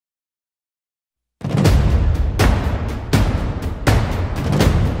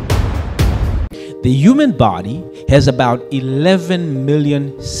The human body has about 11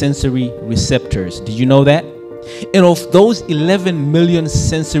 million sensory receptors. Did you know that? And of those 11 million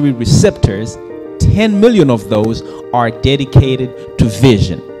sensory receptors, 10 million of those are dedicated to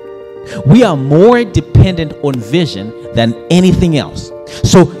vision. We are more dependent on vision than anything else.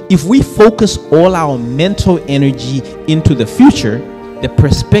 So if we focus all our mental energy into the future, the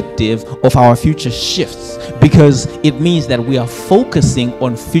perspective of our future shifts, because it means that we are focusing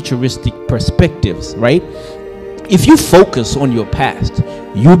on futuristic perspectives, right? If you focus on your past,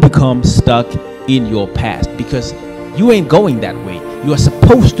 you become stuck in your past because you ain't going that way. You are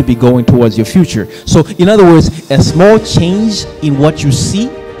supposed to be going towards your future. So in other words, a small change in what you see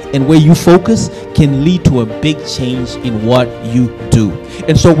and where you focus can lead to a big change in what you do.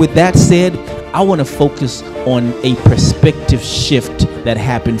 And so with that said, I want to focus on a perspective shift that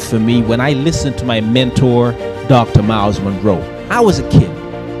happened for me when I listened to my mentor, Dr. Myles Munroe. I was a kid.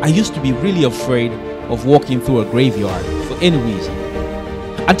 I used to be really afraid of walking through a graveyard for any reason,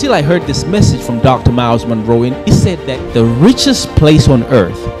 until I heard this message from Dr. Myles Munroe, and he said that the richest place on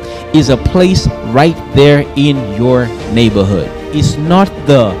earth is a place right there in your neighborhood. It's not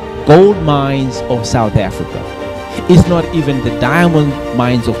the gold mines of South Africa. It's not even the diamond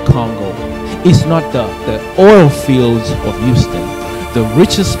mines of Congo. It's not the oil fields of Houston. The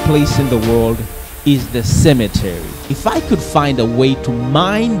richest place in the world is the cemetery. If I could find a way to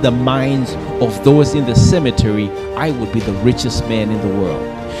mine the minds of those in the cemetery, I would be the richest man in the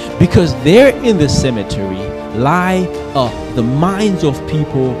world. Because there in the cemetery lie the minds of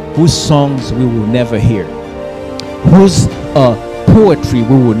people whose songs we will never hear, whose poetry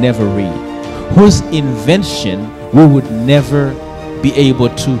we will never read, whose invention we would never be able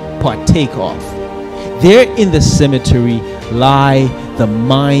to partake of. There in the cemetery lie the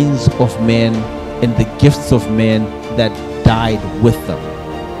minds of men and the gifts of men that died with them.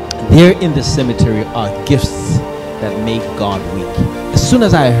 There in the cemetery are gifts that make God weak. As soon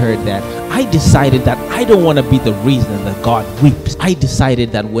as I heard that, I decided that I don't want to be the reason that God weeps. I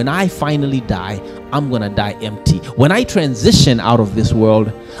decided that when I finally die, I'm going to die empty. When I transition out of this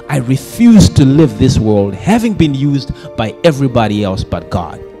world, I refuse to live this world having been used by everybody else but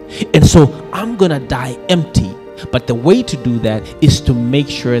God. And so I'm going to die empty. But the way to do that is to make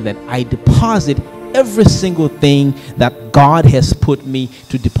sure that I deposit every single thing that God has put me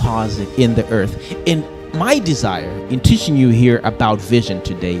to deposit in the earth. And my desire in teaching you here about vision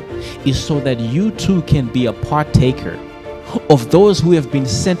today is so that you too can be a partaker of those who have been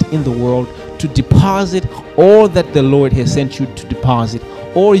sent in the world to deposit all that the Lord has sent you to deposit,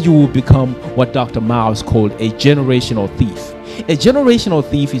 or you will become what Dr. Myles called a generational thief. A generational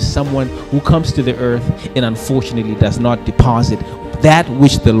thief is someone who comes to the earth and unfortunately does not deposit that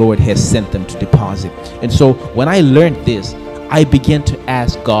which the Lord has sent them to deposit. And so when I learned this, I began to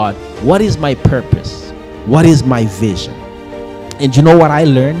ask God, what is my purpose? What is my vision? And you know what I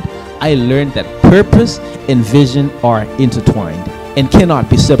learned? I learned that purpose and vision are intertwined and cannot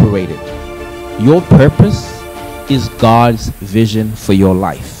be separated. Your purpose is God's vision for your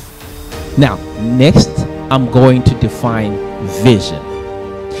life. Now, next, I'm going to define vision.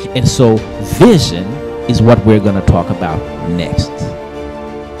 And so vision is what we're going to talk about next.